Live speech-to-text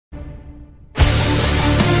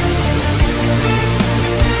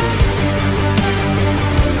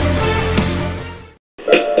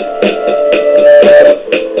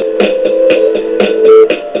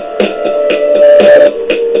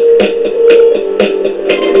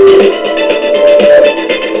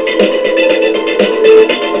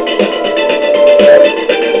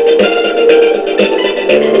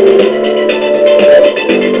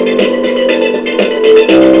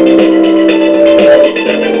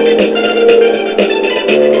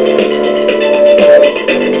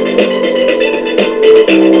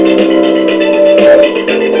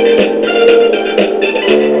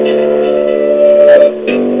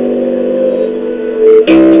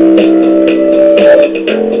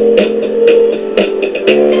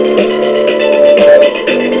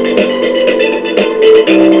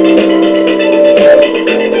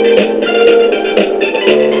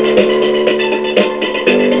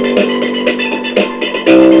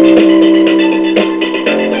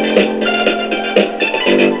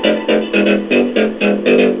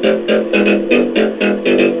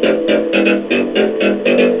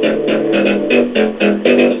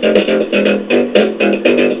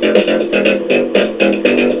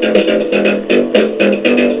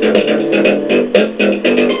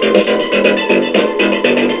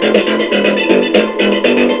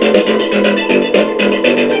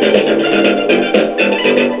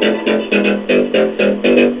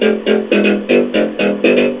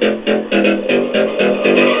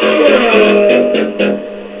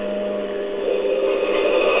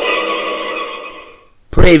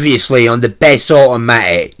previously on the Best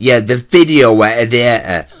Automatic, the video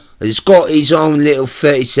editor has got his own little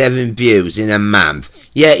 37 views in a month.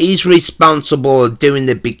 He's responsible for doing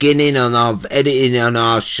the beginning and of editing on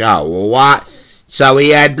our show, alright? So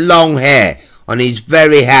he had long hair, and he's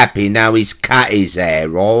very happy now he's cut his hair,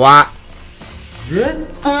 alright?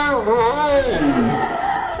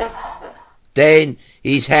 Then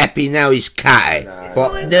he's happy now he's cut it.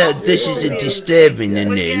 But this is disturbing the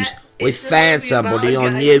news. We found somebody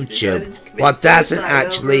on YouTube what doesn't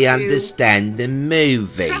actually understand the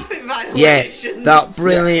movie. That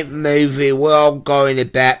brilliant movie we're all going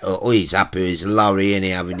about. Oh, he's up in his lorry and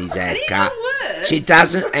having his hair cut. She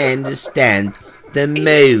doesn't understand the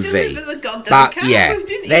movie. But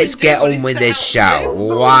let's get on with this show,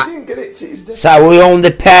 alright? So we're on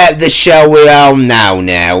the part of the show we all know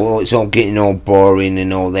now. It's all getting all boring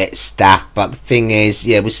and all that stuff. But the thing is,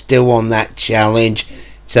 we're still on that challenge.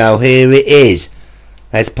 So here it is.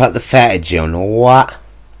 Let's put the footage on, alright?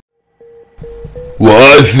 Well,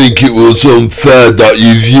 I think it was unfair that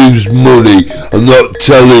you've used money and not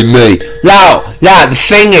telling me. No, the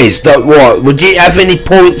thing is that we didn't have any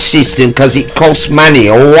point system because it costs money,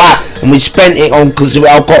 alright? And we spent it on because we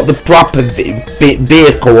all got the proper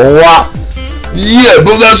vehicle, alright? Yeah,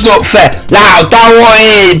 but that's not fair. No, I don't want to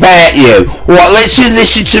hear about you. Well, let's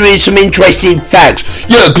listen to some interesting facts.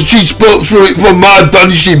 Yeah, because she spoke through it from my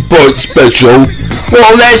vanishing point special.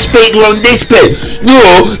 Well, let's speak on this bit.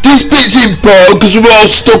 No, this bit's important because we're all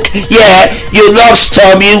stuck. Yeah, you lost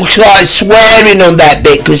Tom. You started swearing on that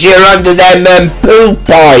bit because you're under them poo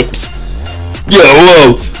pipes. Yeah,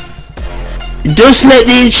 well, just let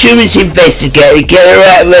the insurance investigator get her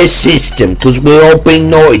out of her system because we're all being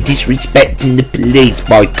naughty disrespecting the police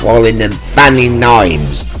by calling them funny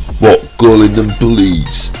names. What, calling them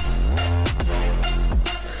police?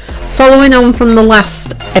 Following on from the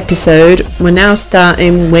last episode, we're now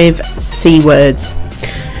starting with C words.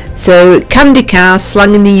 So, candy cars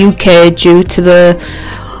slang in the UK due to the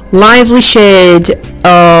lively shade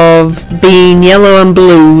of being yellow and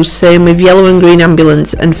blue, same with yellow and green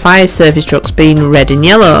ambulance and fire service trucks being red and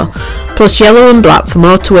yellow, plus yellow and black for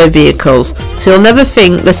motorway vehicles, so you'll never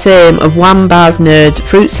think the same of wham bars, nerds,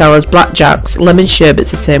 fruit salads, blackjacks, lemon sherbets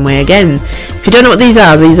the same way again. If you don't know what these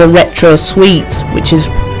are retro sweets, which is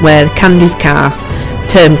where the candy car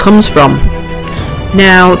term comes from.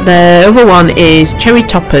 Now the other one is cherry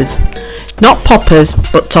toppers, not poppers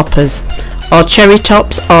but toppers, or cherry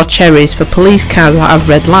tops or cherries for police cars that have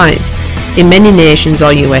red lights in many nations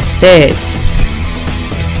or US states.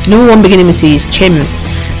 Number one beginning with C is CHIMS,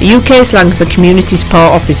 a UK slang for community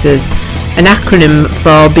support officers, an acronym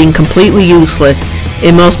for being completely useless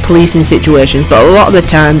in most policing situations, but a lot of the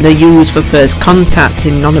time they're used for first contact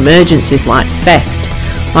in non-emergencies like theft.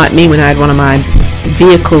 Like me when I had one of my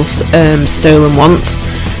vehicles stolen once,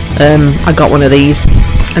 I got one of these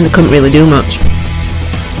and they couldn't really do much.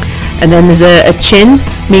 And then there's a chin,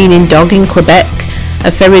 meaning dog in Quebec, a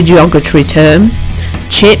very derogatory term.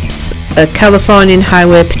 Chips, a Californian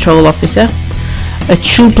highway patrol officer. A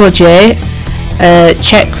chuplage,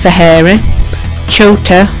 Czech for hairy.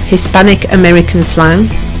 Chota, Hispanic American slang.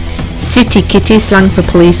 City kitty, slang for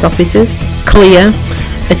police officers. Clear,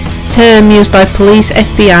 a term used by police,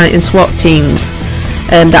 FBI and SWAT teams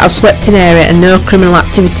that have swept an area and no criminal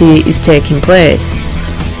activity is taking place.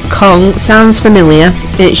 Kong sounds familiar,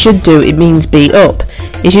 and it should do, it means beat up.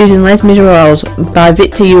 It's used in Les Miserables by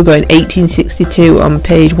Victor Hugo in 1862 on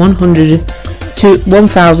page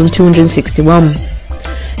 1261.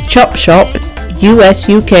 Chop shop, US,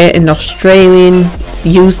 UK and Australian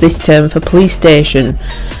use this term for police station,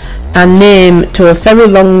 and name to a very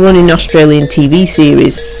long running Australian TV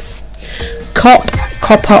series. Cop,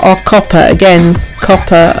 copper or copper, again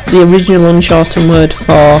copper, the original unshortened word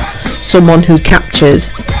for someone who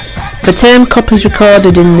captures. The term copper is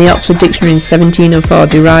recorded in the Oxford Dictionary in 1704,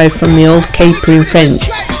 derived from the old caper in French.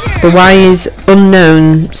 The Y is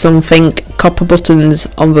unknown, some think copper buttons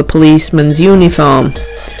on the policeman's uniform,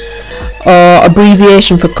 or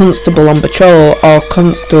abbreviation for constable on patrol or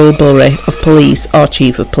constabulary of police or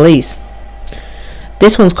chief of police.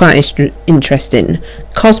 This one's quite interesting.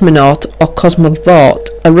 Cosmonaut or Cosmonavt,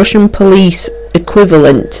 a Russian police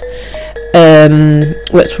equivalent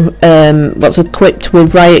what's equipped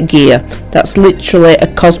with riot gear. That's literally a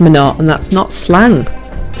cosmonaut, and that's not slang,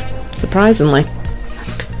 surprisingly,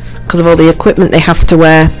 because of all the equipment they have to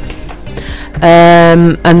wear.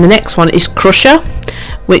 And the next one is crusher,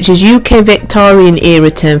 which is UK Victorian era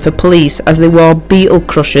term for police, as they wore beetle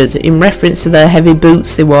crushers in reference to their heavy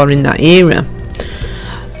boots they wore in that era.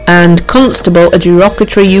 And constable, a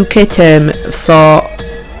derogatory UK term for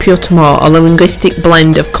putement, a linguistic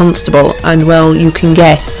blend of constable and, well, you can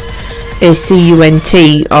guess, a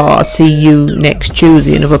cunt or see you next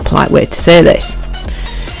Tuesday, another polite way to say this.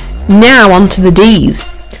 Now on to the D's.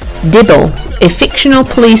 Dibble, a fictional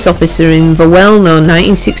police officer in the well-known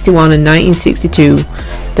 1961 and 1962,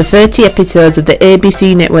 the 30 episodes of the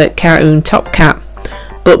ABC network cartoon Top Cat,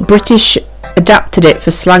 but British adapted it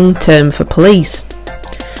for slang term for police.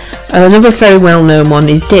 Another very well-known one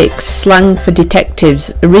is Dicks, slang for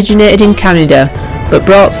detectives, originated in Canada but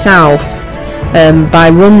brought south by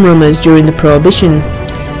rum-rummers during the Prohibition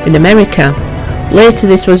in America. Later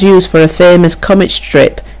this was used for a famous comic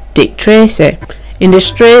strip, Dick Tracy. In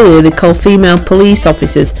Australia they call female police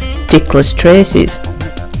officers Dickless Tracies.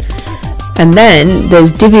 And then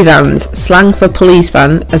there's divvy vans, slang for police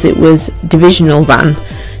van as it was divisional van,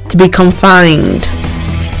 to be confined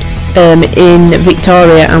in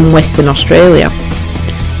Victoria and Western Australia.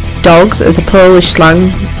 Dogs as a Polish slang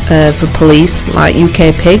for police, like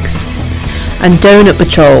UK pigs. And donut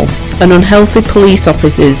patrol, and unhealthy police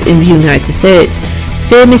officers in the United States.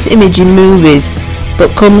 Famous image in movies,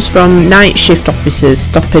 but comes from night shift officers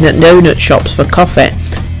stopping at donut shops for coffee,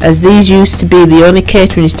 as these used to be the only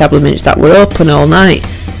catering establishments that were open all night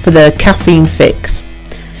for their caffeine fix.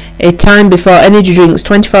 A time before energy drinks,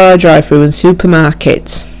 24-hour drive-through and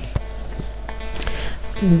supermarkets.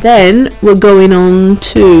 Then we're going on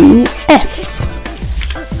to F.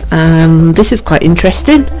 This is quite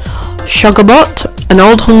interesting. Shogabot, an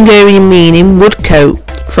old Hungarian meaning wood coat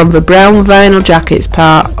from the brown vinyl jackets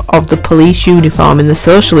part of the police uniform in the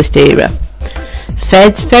socialist era.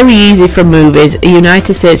 Feds, very easy from movies, are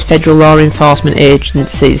United States federal law enforcement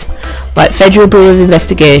agencies like Federal Bureau of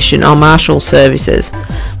Investigation or Marshal Services,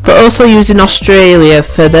 but also used in Australia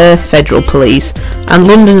for their federal police, and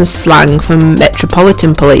London's slang for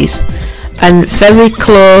Metropolitan Police, and very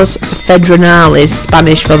close federales,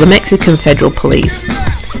 Spanish for the Mexican Federal Police.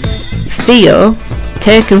 Feo,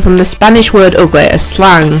 taken from the Spanish word ugly, a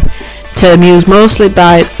slang term used mostly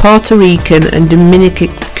by Puerto Rican and Dominican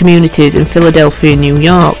communities in Philadelphia and New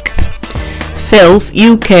York. Filth,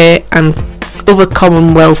 UK and other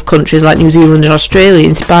Commonwealth countries like New Zealand and Australia,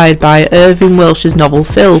 inspired by Irving Welsh's novel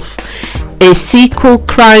Filth, a sequel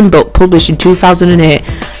crime book published in 2008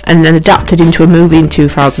 and then adapted into a movie in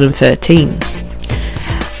 2013.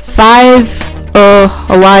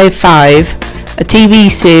 Hawaii 5, a TV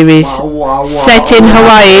series set in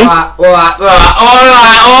Hawaii. Alright.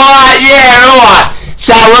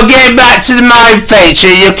 So we're getting back to the main feature.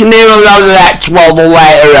 You can hear a lot of that twaddle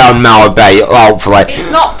later on, maybe, hopefully. It's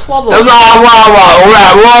not twaddle. Alright,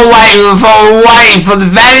 we're waiting for the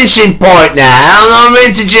vanishing point now, and I'm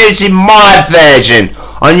introducing my version,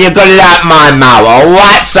 and you're gonna like my mower,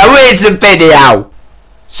 alright? So here's the video.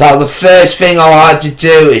 So the first thing I had to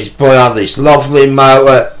do is put on this lovely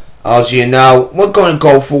motor. As you know, we're going to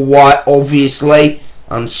go for white, obviously,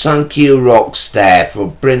 and thank you Rockstar for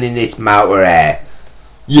bringing this motor out.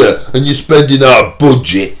 Yeah, and you're spending our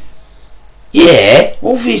budget. Yeah,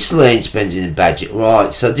 obviously I'm spending the budget.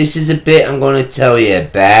 Right, so this is a bit I'm going to tell you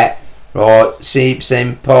about. Right, see,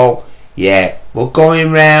 simple. Yeah, we're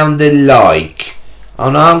going round the like,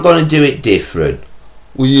 and I'm going to do it different.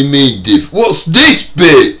 What do you mean different? What's this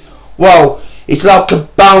bit? Well, it's like a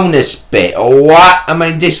bonus bit, alright? I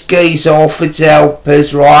mean, this geezer offered to help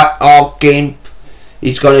us, right? Our Gimp.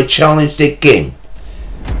 He's going to challenge the Gimp.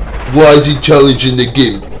 Why is he challenging the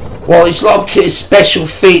Gimp? Well, it's like special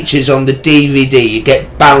features on the DVD. You get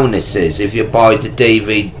bonuses if you buy the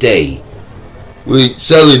DVD. We ain't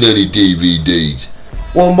selling any DVDs.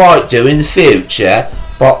 Well, might do in the future.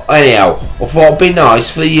 But anyhow, I thought it'd be nice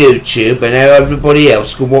for YouTube and how everybody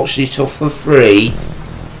else can watch this off for free.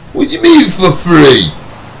 What do you mean for free?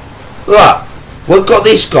 Look, we've got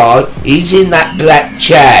this guy. He's in that black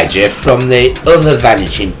Charger from the other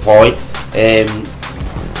Vanishing Point.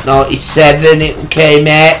 97 it came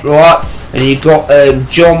out, right? And you got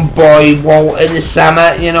John Boy Walter the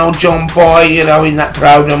Summer, you know, John Boy, you know, in that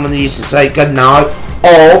programme when they used to say good night.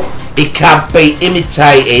 Or it can be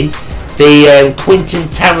imitating the Quentin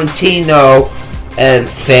Tarantino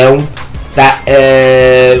film that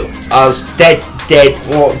was dead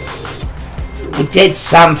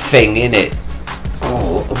something in it.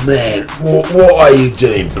 Oh man, what are you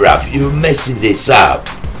doing, bruv? You're messing this up.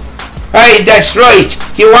 Hey, that's right,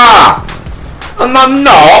 you are. And I'm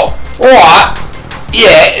not. What?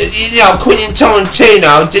 Yeah, you know, Quentin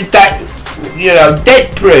Tarantino did that, you know,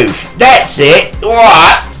 Dead Proof. That's it.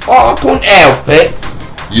 What? Oh, I couldn't help it.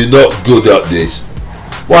 You're not good at this.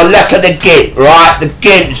 Well, look at the Gimp, right? The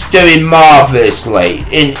Gimp's doing marvellously,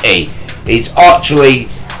 isn't he? He's actually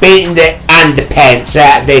beating the underpants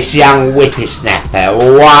out of this young whippersnapper.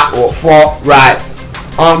 Alright, what for? Right,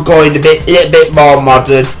 I'm going a little bit more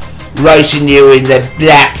modern, racing you in the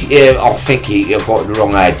black. I think you've got the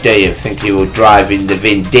wrong idea. I think you were driving the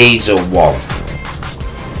Vin Diesel one.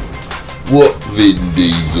 What Vin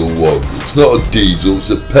Diesel one? It's not a diesel, it's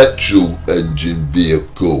a petrol engine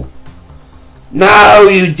vehicle. No,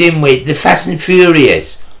 you dimwit, the Fast and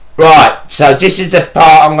Furious. Right, so this is the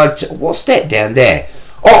part I'm going to... What's that down there?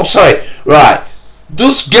 Oh, sorry. Right.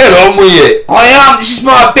 Just get on with it. I am. This is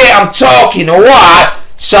my bit. I'm talking, alright?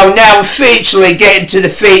 So now we're featurely getting to the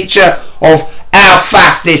feature of how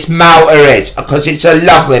fast this motor is. Because it's a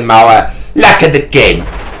lovely motor. Look at the game.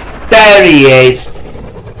 There he is.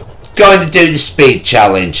 Going to do the speed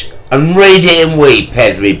challenge. And read it and weep,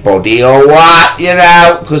 everybody, alright? You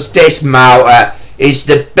know, because this motor is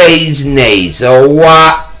the bee's knees,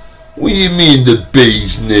 alright? What do you mean the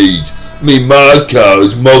bee's knees? I mean, my car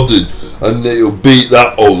is modern and it'll beat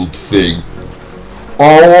that old thing.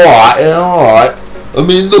 Alright. I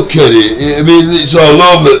mean, look at it. I mean, it's all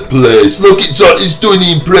over the place. Look, it's doing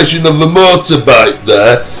the impression of a motorbike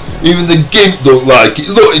there. Even the gimp don't like it.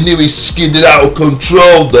 Look, he nearly skidded out of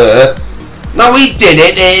control there. No, he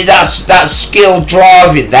didn't. That's skill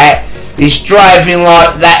driving. That he's driving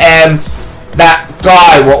like that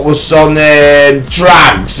guy what was on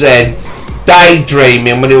drugs and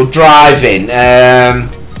daydreaming when he was driving.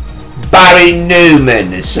 Barry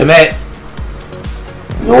Newman or something.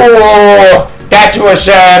 Oh, that was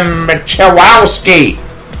Chowowski.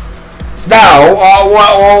 No,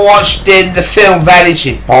 I watched in the film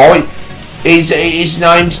Vanishing Point. His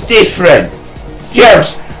name's different.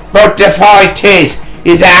 Yes, but the fact is,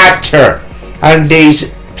 he's an actor and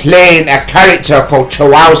he's playing a character called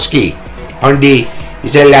Chowowski, and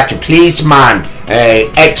he's like a policeman,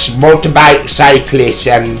 ex-motorbike cyclist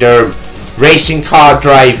and racing car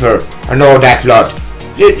driver and all that lot.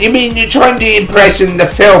 You mean you're trying to impress in the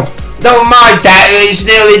film? Don't mind that, he's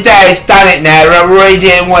nearly there, he's done it now. Read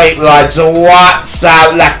it and wait, lads. What's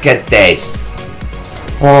out? Look at this.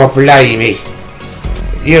 Oh, blimey.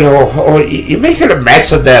 You know, you're making a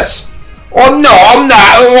mess of this. Oh no, I'm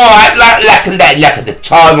not. Alright, look at the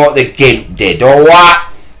time what the gimp did. Alright,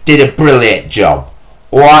 did a brilliant job.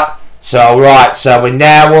 Alright, so right, so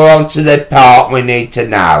we're on to the part we need to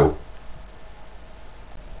know.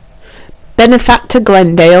 Benefactor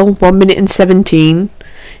Glendale, 1 minute and 17.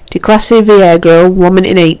 De Classe Viegro, 1 minute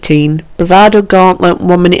and 18. Bravado Gauntlet,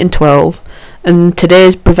 1 minute and 12. And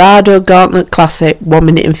today's Bravado Gauntlet Classic, 1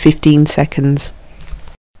 minute and 15 seconds.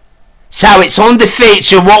 So it's on the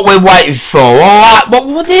feature what we're waiting for, alright?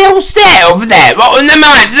 What the hell's that over there? What in the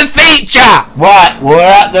mind? The feature! Right, we're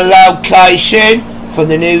at the location for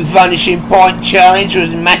the new Vanishing Point challenge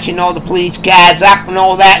with matching all the police cars up and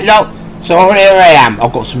all that lot. So here I am.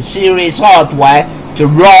 I've got some serious hardware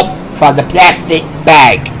to rob for the plastic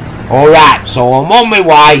bag. Alright, so I'm on my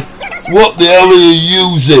way. What the hell are you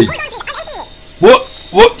using? What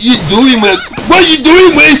you doing with? What are you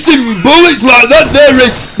doing wasting bullets like that? They're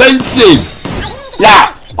expensive.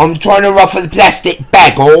 Look, I'm trying to rob for the plastic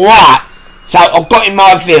bag, alright? So I've got in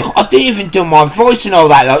my vehicle. I didn't even do my voice and all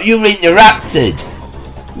that lot. You interrupted.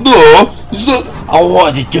 No, it's not. I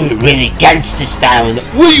wanted to do it really gangster style.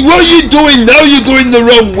 Wait, what are you doing now? You're going the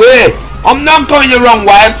wrong way. I'm not going the wrong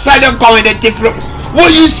way. I said I'm going a different. What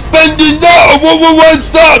are you spending that?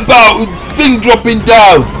 What's that about? Thing dropping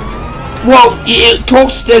down. Well, it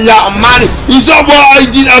cost a lot of money. Is that why I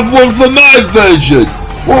didn't have one for my version?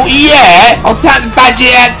 Well, yeah. I'll take the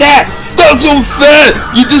budget out there. That's unfair.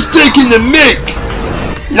 You're just taking the mick.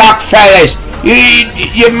 Look, fellas,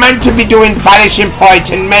 you're meant to be doing Vanishing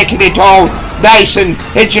Point and making it all nice and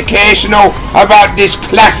educational about this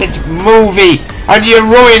classic movie, and you're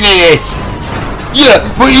ruining it. Yeah,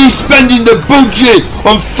 but he's spending the budget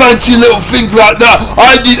on fancy little things like that.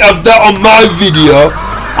 I didn't have that on my video.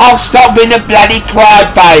 I'll stop being a bloody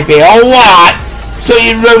crybaby, alright? So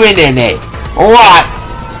you're ruining it, alright?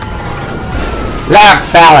 Look,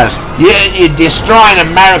 fellas, you're destroying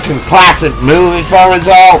American classic movie for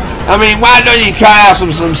us all. I mean, why don't you come out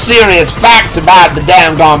with some serious facts about the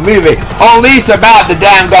damn gone movie, or at least about the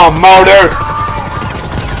damn gone motor?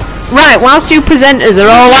 Right, whilst you presenters are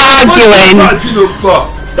all arguing.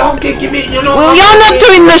 Don't give me, you know. Well, you're not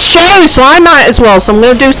doing the show, so I might as well. So I'm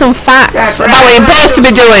going to do some facts about what you're supposed to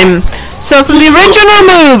be doing. So for the original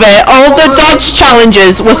movie, all the Dodge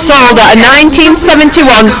Challengers were sold at a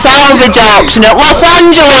 1971 salvage auction at Los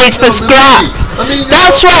Angeles for scrap.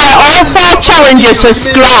 That's right, all 4 Challengers for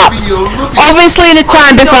scrap. Obviously in a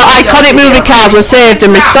time before iconic movie cars were saved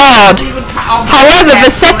and restored. However,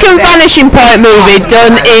 the second Vanishing Point movie,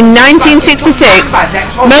 done in 1966,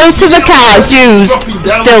 most of the cars used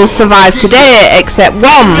still survive today, except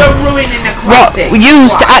one. What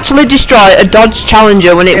used to actually destroy a Dodge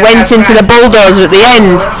Challenger when it went into the bulldozer at the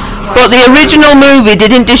end. But the original movie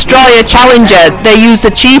didn't destroy a Challenger, they used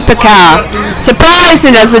a cheaper car.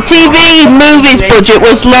 Surprising, as the TV movie's budget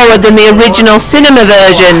was lower than the original cinema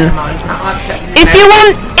version. If you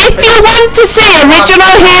want to see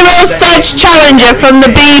original Heroes Dodge Challenger from the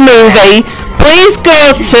B movie, please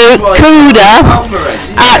go to CUDA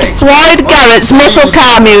at Floyd Garrett's Muscle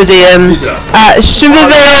Car Museum at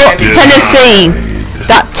Shelbyville, Tennessee,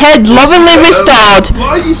 that Ted lovingly restored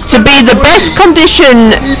to be the best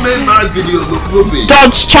condition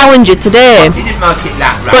Dodge Challenger today.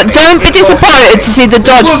 But don't be disappointed to see the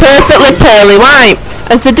Dodge perfectly pearly white,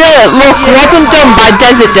 as the dirt wasn't done by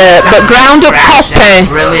desert dirt but ground up copper,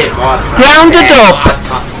 grounded up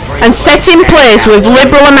and set in place with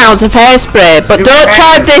liberal amounts of hairspray. But don't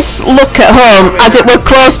try this look at home, as it were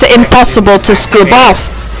close to impossible to scrub off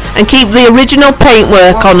and keep the original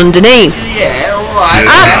paintwork on underneath.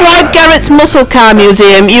 At Floyd Garrett's Muscle Car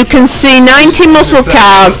Museum you can see 90 muscle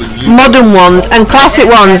cars, modern ones and classic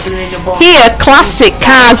ones. Here classic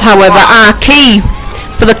cars, however, are key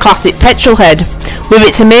for the classic petrolhead, with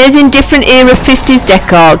its amazing different era 50s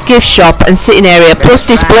decor, gift shop and sitting area, plus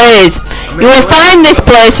displays. You will find this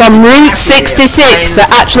place on Route 66, the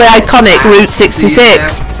actually iconic Route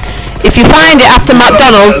 66. If you find it after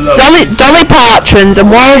McDonald's, Dolly Parton's and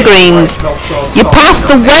Walgreens, you pass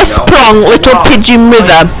the West Prong Little Pigeon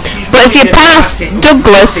River, but if you pass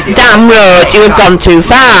Douglas Dam Road, you have gone too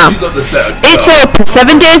far. It's open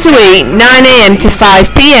 7 days a week, 9 AM to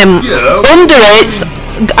 5 PM. Under it's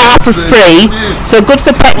are for free, so good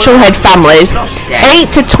for petrolhead families. 8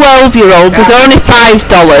 to 12-year-olds is only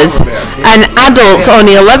 $5 and adults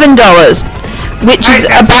only $11, which is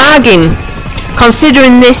a bargain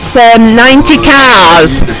considering this 90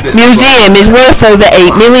 cars museum is worth over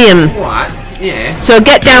 8 million. So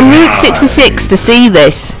get down Route 66 to see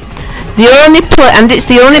this. It's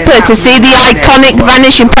the only place to see the iconic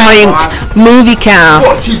Vanishing Point movie car.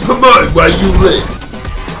 What, you promoted where you live?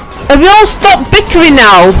 Have you all stopped bickering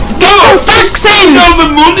now? Get some facts in! You know the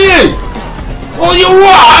money! Well, you're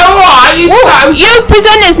alright, You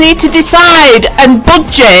presenters need to decide and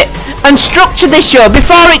budget and structure this show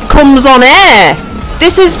before it comes on air.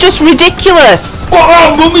 This is just ridiculous. Well,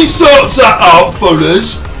 our mummy sorts that out for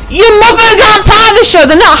us. Your mothers aren't part of the show,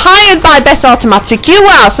 they're not hired by Best Automatic, you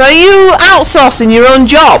are, so are you outsourcing your own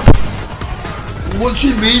job? What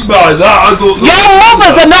do you mean by that? I don't know. Your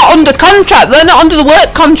mothers are not under contract, they're not under the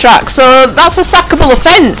work contract, so that's a sackable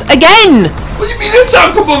offence, again. What do you mean a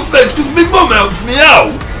sackable offence? Because my mum helps me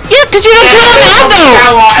out. Yeah, because you're a grown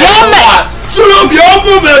adult. Shut up, your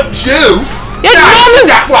mum helps you.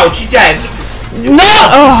 Yeah, well, she does. No.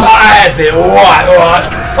 Alright.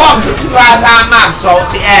 What, because our mum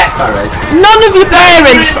sorts it out for us? None of your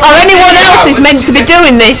parents or anyone else is meant to be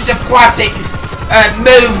doing this. It's a classic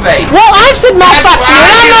movie. Well, I've said more facts than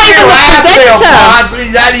you. I'm not even the presenter.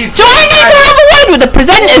 Do I need to have a word with the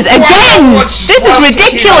presenters again? This is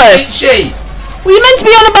ridiculous. Well, you're meant to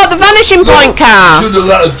be on about the Vanishing Point car. Should have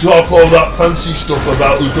let her talk all that fancy stuff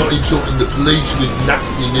about who's not insulting the police with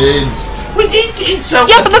nasty names. We did insult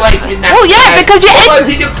the police with nasty names. Well, yeah, because you're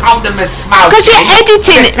because you're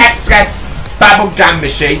editing it. Texas bubblegum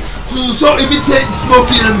machine. So imitating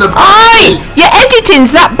Smokey and the Aye, your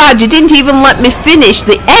editing's that bad you didn't even let me finish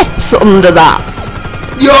the F's under that.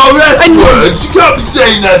 Your F words? You can't be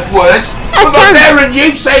saying F words. Well, the parent,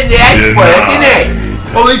 you say the F word, didn't it?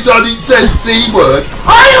 At least I didn't say the C word.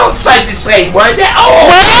 I don't say the C word at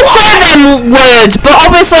all. Well, I say them words, but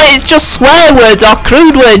obviously it's just swear words or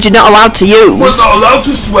crude words you're not allowed to use. We're not allowed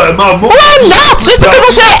to swear, my mum. Well, I'm not, just because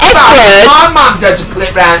I say F word. My mum does a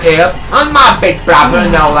clip round here, and my big brother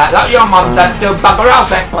and all that. Like your mum doesn't do bugger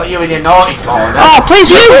else, they put you in a naughty corner. Oh,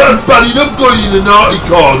 please, It's bad enough going in the naughty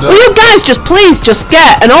corner. Will you guys just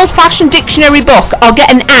get an old-fashioned dictionary book or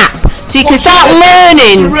get an app so you can start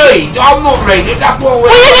learning. Read? I'm not reading. That's what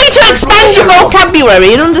well, you need to expand your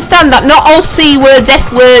vocabulary and understand that not all C words,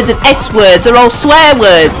 F words and S words are all swear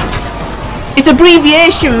words. It's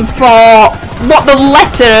abbreviation for what the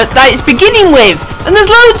letter that it's beginning with. And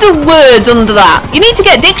there's loads of words under that. You need to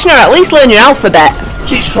get a dictionary, at least learn your alphabet.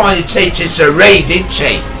 She's trying to teach us to read, isn't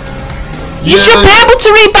she? You should be able to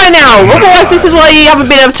read by now, otherwise this is why you haven't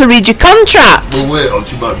been able to read your contract. Well, wait on,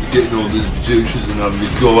 you might be getting all the douches and having to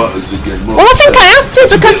go at us again. Well, I think I have to,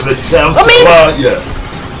 because, I mean,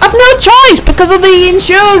 I've no choice because of the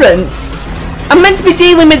insurance. I'm meant to be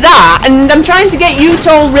dealing with that, and I'm trying to get you to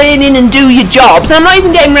all rein in and do your jobs, and I'm not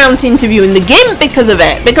even getting round to interviewing the GIMP because of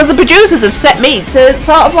it, because the producers have set me to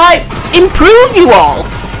sort of like improve you all.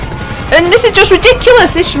 And this is just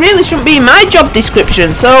ridiculous. This really shouldn't be in my job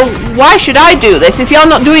description, so why should I do this if you're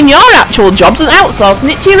not doing your actual jobs and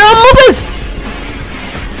outsourcing it to your own mothers?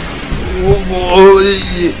 What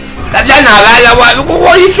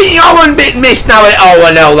do you think you're a bit Miss Know-It-all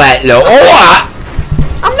and all that, look? Or what?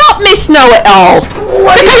 I'm not Miss Know-It-all.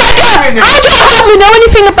 Because I don't hardly know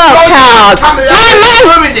anything about cars.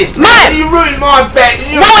 You ruined my bet.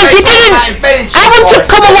 Well, if you didn't, I wouldn't have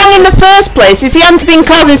come along in the first place if you hadn't been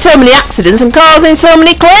causing so many accidents and causing so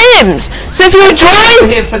many claims. So if you were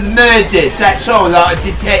driving here for the murders, that's all, like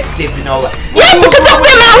a detective and all that. Yeah, because of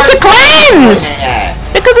the amount of claims.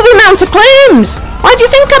 Because of the amount of claims. Why do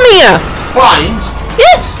you think I'm here? Claims?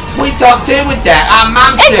 Yes. We don't deal with that. Our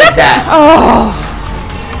mum said that. Oh.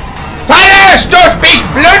 Fellas, just be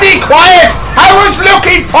bloody quiet! I was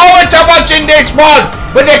looking forward to watching this one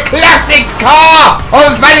with a classic car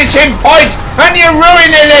on Vanishing Point, and you're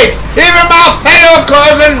ruining it! Even my fellow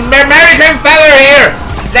cousin, American fella here!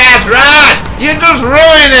 That's right! You're just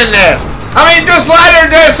ruining this! I mean, just let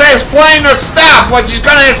her just explain her stuff, what she's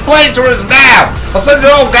gonna explain to us now! Instead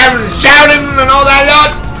of all gathering shouting and all that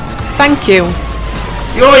lot! Thank you.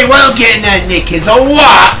 You won't get in there, knickers, or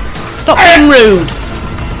what? Stop being rude.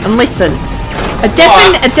 And listen, a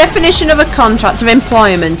definition of a contract of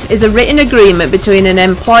employment is a written agreement between an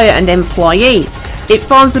employer and employee. It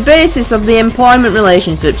forms the basis of the employment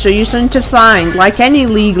relationship, so you shouldn't have signed like any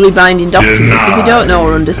legally binding document if you don't know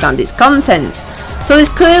or understand its contents. So this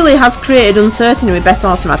clearly has created uncertainty with Best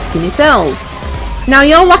Automatic and yourselves. Now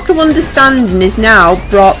your lack of understanding is now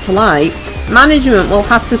brought to light. Management will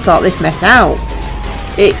have to sort this mess out.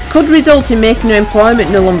 It could result in making your employment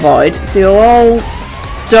null and void, so you'll all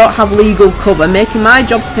don't have legal cover, making my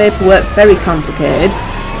job paperwork very complicated.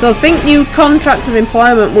 So I think new contracts of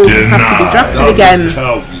employment will have to be drafted again.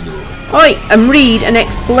 Oi, and read and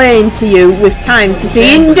explain to you with time to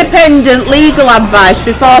see independent legal advice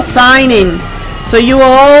before signing. So you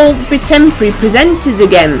will all be temporary presenters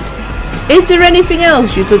again. Is there anything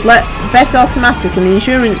else you should let Best Automatic and the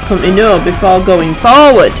insurance company know before going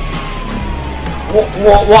forward? What?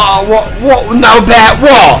 No, about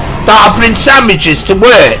what? That I bring sandwiches to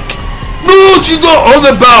work? No, you not on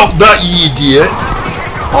about that, you idiot.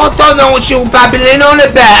 I don't know what you're babbling on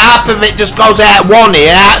about. Half of it just goes out one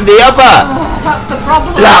ear, out the other. Oh, that's the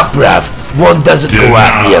problem. Look, bruv, one doesn't go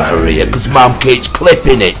out the other ear because Mum keeps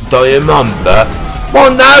clipping it. Do you remember?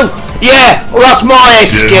 Well, no. Yeah, well, that's my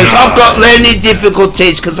excuse. I've got learning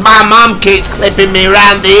difficulties because my mum keeps clipping me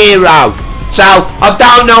around the ear hole. So, I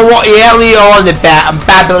don't know what the hell you're on about and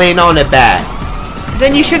babbling on about.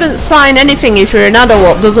 Then you shouldn't sign anything if you're an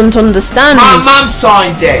adult that doesn't understand. My mum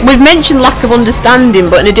signed it. We've mentioned lack of understanding,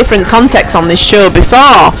 but in a different context on this show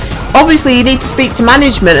before. Obviously, you need to speak to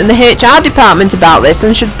management and the HR department about this,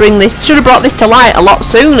 and should have brought this to light a lot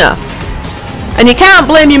sooner. And you can't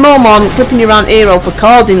blame your mum on clipping your aunt ear for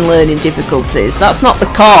causing learning difficulties. That's not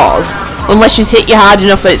the cause, unless she's hit you hard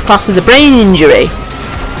enough that it's classed as a brain injury.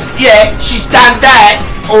 Yeah, she's done that,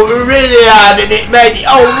 really hard, and it made it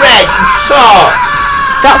all red and sore.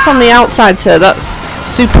 That's on the outside, sir. That's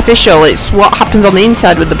superficial. It's what happens on the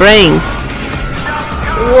inside with the brain.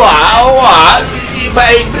 What? But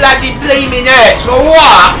it bloody bleeding hurts, or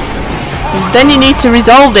what? Then you need to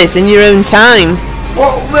resolve this in your own time.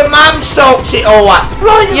 Well, my mum sorts it all out.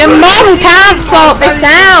 Your mum can't sort this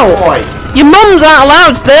out. Your mums aren't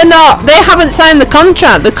allowed. They haven't signed the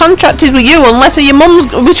contract. The contract is with you, unless your mums.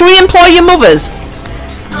 Which we employ your mothers.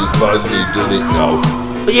 You've finally done it now.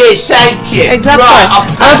 Yes, thank you. Exactly. Right,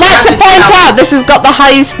 I'd like to point out this has got the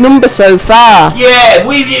highest number so far. Yeah,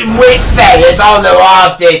 we've been with fellas on the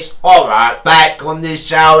artist. Alright, back on the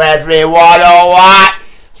show, everyone. Alright.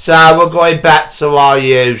 So we're going back to our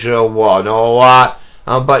usual one. Alright.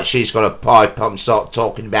 I bet she's got a pipe up and start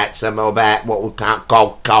talking about about what we can't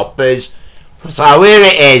call coppers. So here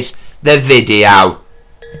it is, the video.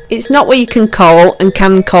 It's not what you can call and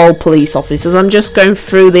can call police officers. I'm just going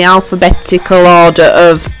through the alphabetical order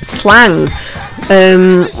of slang,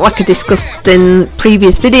 like I discussed in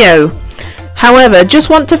previous video. However, just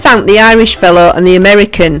want to thank the Irish fellow and the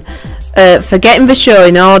American for getting the show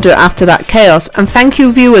in order after that chaos, and thank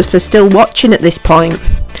you viewers for still watching at this point.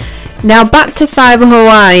 Now back to Five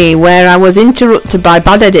Hawaii, where I was interrupted by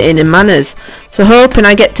bad editing and manners, so hoping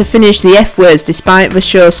I get to finish the F words despite the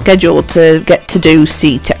show schedule to get to do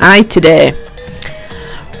C to I today.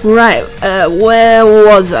 Right, where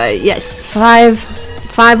was I? Yes, Five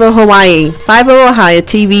Hawaii. Five Hawaii,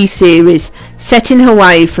 TV series set in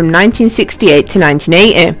Hawaii from 1968 to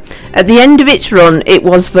 1980. At the end of its run, it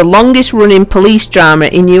was the longest running police drama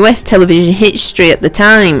in US television history at the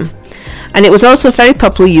time. And it was also very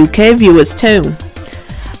popular UK viewers too.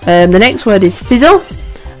 The next word is fizzle,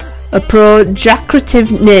 a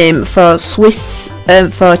pejorative name for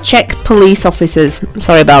for Czech police officers.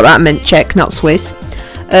 Sorry about that, I meant Czech, not Swiss.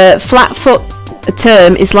 Flatfoot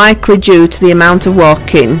term is likely due to the amount of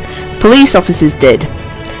walking police officers did,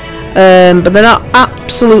 but they're not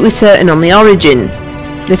absolutely certain on the origin.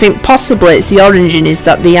 They think possibly it's the origin is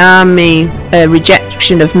that the army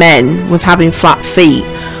rejection of men with having flat feet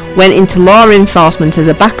went into law enforcement as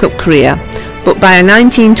a backup career, but by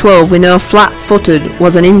 1912 we know flat-footed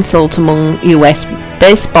was an insult among US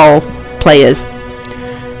baseball players.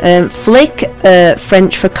 Flick,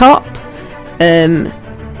 French for cop.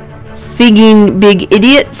 Figging big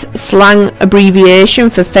idiots, slang abbreviation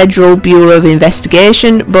for Federal Bureau of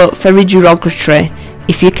Investigation, but very derogatory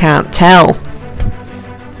if you can't tell.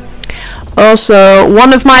 Also,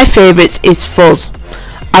 one of my favourites is fuzz,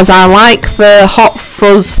 as I like the Hot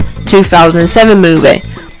Fuzz 2007 movie,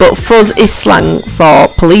 but fuzz is slang for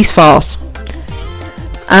police force.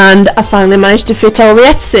 And I finally managed to fit all the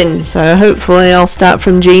F's in, so hopefully I'll start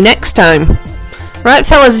from G next time. Right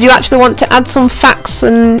fellas, do you actually want to add some facts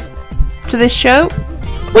to this show?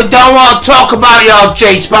 We don't want to talk about your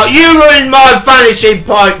G's, but you ruined my vanishing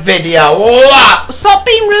point video, alright? Stop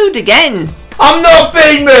being rude again. I'm not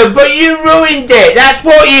being rude, but you ruined it. That's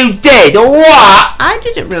what you did, alright? I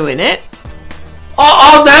didn't ruin it.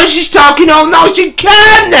 Oh, now she's talking all nice and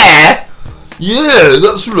calm there. Yeah,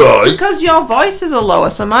 that's right. Because your voices are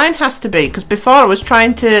lower, so mine has to be. Because before I was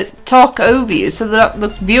trying to talk over you so that the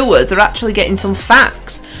viewers are actually getting some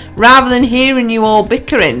facts, rather than hearing you all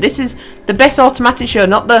bickering. This is the best automatic show,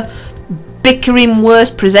 not the bickering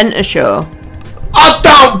worst presenter show. I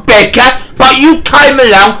don't bicker, but you came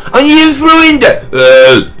along and you've ruined it.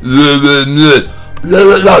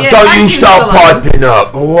 Don't you start piping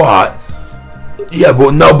up, alright? Yeah,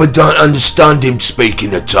 but nobody don't understand him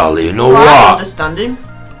speaking Italian, alright? I understand him.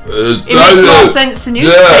 It makes more sense than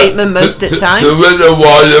your statement most of the time. The winter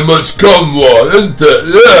one, there must come one, isn't it?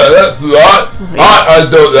 Yeah, that's right. I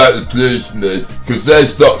don't like the policemen, because they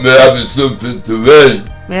stopped me having something to eat.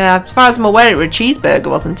 Yeah, as far as I'm aware, it was a cheeseburger,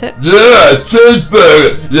 wasn't it? Yeah,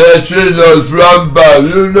 cheeseburger. Yeah, those Rambos.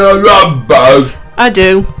 You know Rambos? I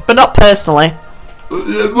do, but not personally. What do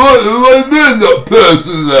you mean not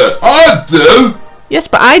personally? I do. Yes,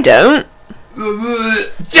 but I don't.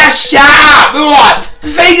 Just shut up! Alright, the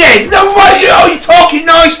thing is, why are you talking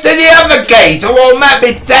nice to the other gays who all might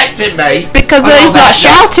be protecting me? Because he's not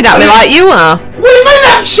shouting at me like you are. What do you mean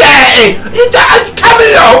I'm shouting? Come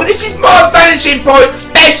along, this is my vanishing point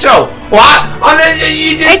special, what? And then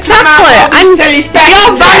you just exactly, and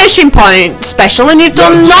your vanishing point special, and you've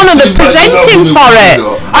done none of the presenting for it.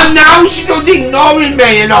 And now she's not ignoring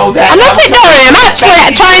me and all that. I'm not ignoring.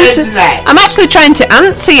 I'm actually trying to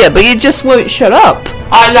answer you, but you just won't shut up.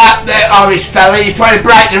 I like that Irish fella. You tried to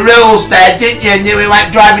break the rules there, didn't you? Knew he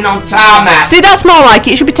went driving on tarmac. See, that's more like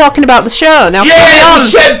it. You should be talking about the show now. Yeah,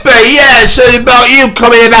 it should be. Yeah, so about you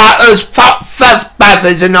coming about us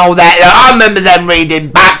fuzzbuzzers and all that. I remember them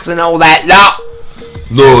reading backs and all that lot.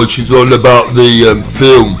 No, she's on about the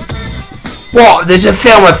film. What? There's a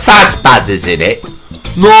film with fuzzbuzzers in it?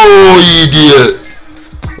 No, idiot.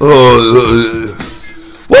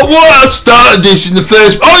 What started this in the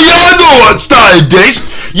first... Oh yeah, I know what started this.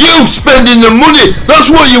 You spending the money. That's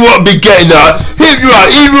what you want to be getting at.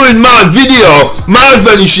 He ruined my video, my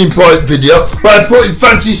vanishing point video, by putting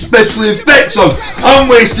fancy special effects on. I'm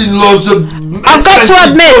wasting loads of... I've got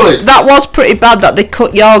to admit, that was pretty bad that they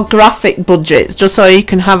cut your graphic budgets just so you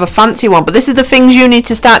can have a fancy one. But this is the things you need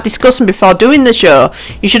to start discussing before doing the show.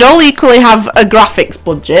 You should all equally have a graphics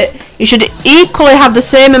budget. You should equally have the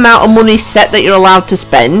same amount of money set that you're allowed to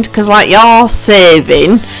spend. Because like you're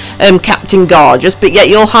saving Captain Gorgeous, but yet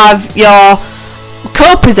you'll have your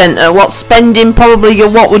co-presenter what's spending probably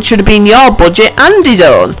what should have been your budget and his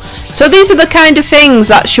own. So these are the kind of things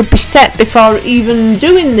that should be set before even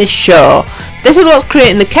doing this show. This is what's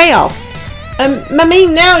creating the chaos. I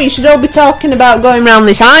mean, now you should all be talking about going around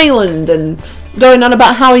this island and going on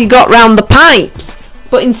about how you got round the pipes,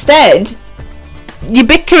 but instead you're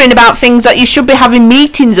bickering about things that you should be having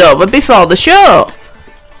meetings over before the show.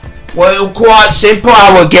 Well, quite simple.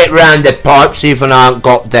 I will get round the pipes even I haven't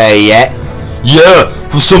got there yet. Yeah,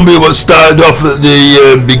 for somebody that started off at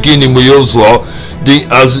the beginning with us lot,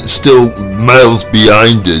 as it's still miles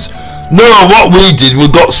behind us. No, what we did, we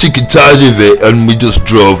got sick and tired of it and we just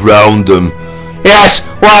drove round them. Yes,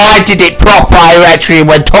 well, I did it proper. I actually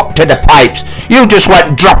went up to the pipes. You just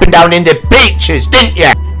went dropping down in the beaches, didn't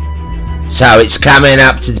you? So it's coming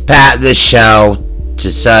up to the part of the show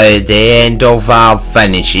to say the end of our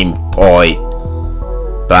vanishing point.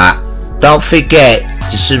 But don't forget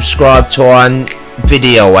to subscribe to our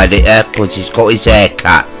video editor because he's got his hair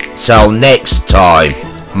cut. So next time,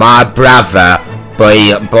 my brother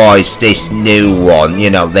buys this new one,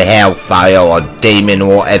 you know, the hellfire or demon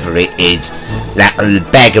or whatever it is, like a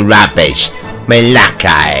bag of rubbish. I mean, look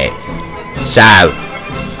at it. So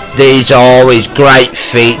these are always great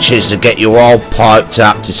features to get you all piped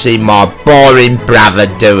up to see my boring brother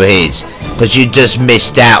do his, because you just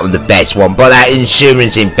missed out on the best one. But that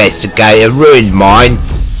insurance investigator ruined mine.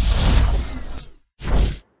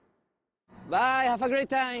 Bye, have a great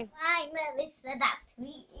time. Bye, Melissa. That's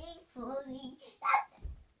me.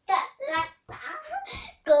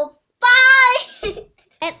 Goodbye.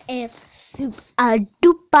 It is super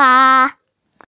duper.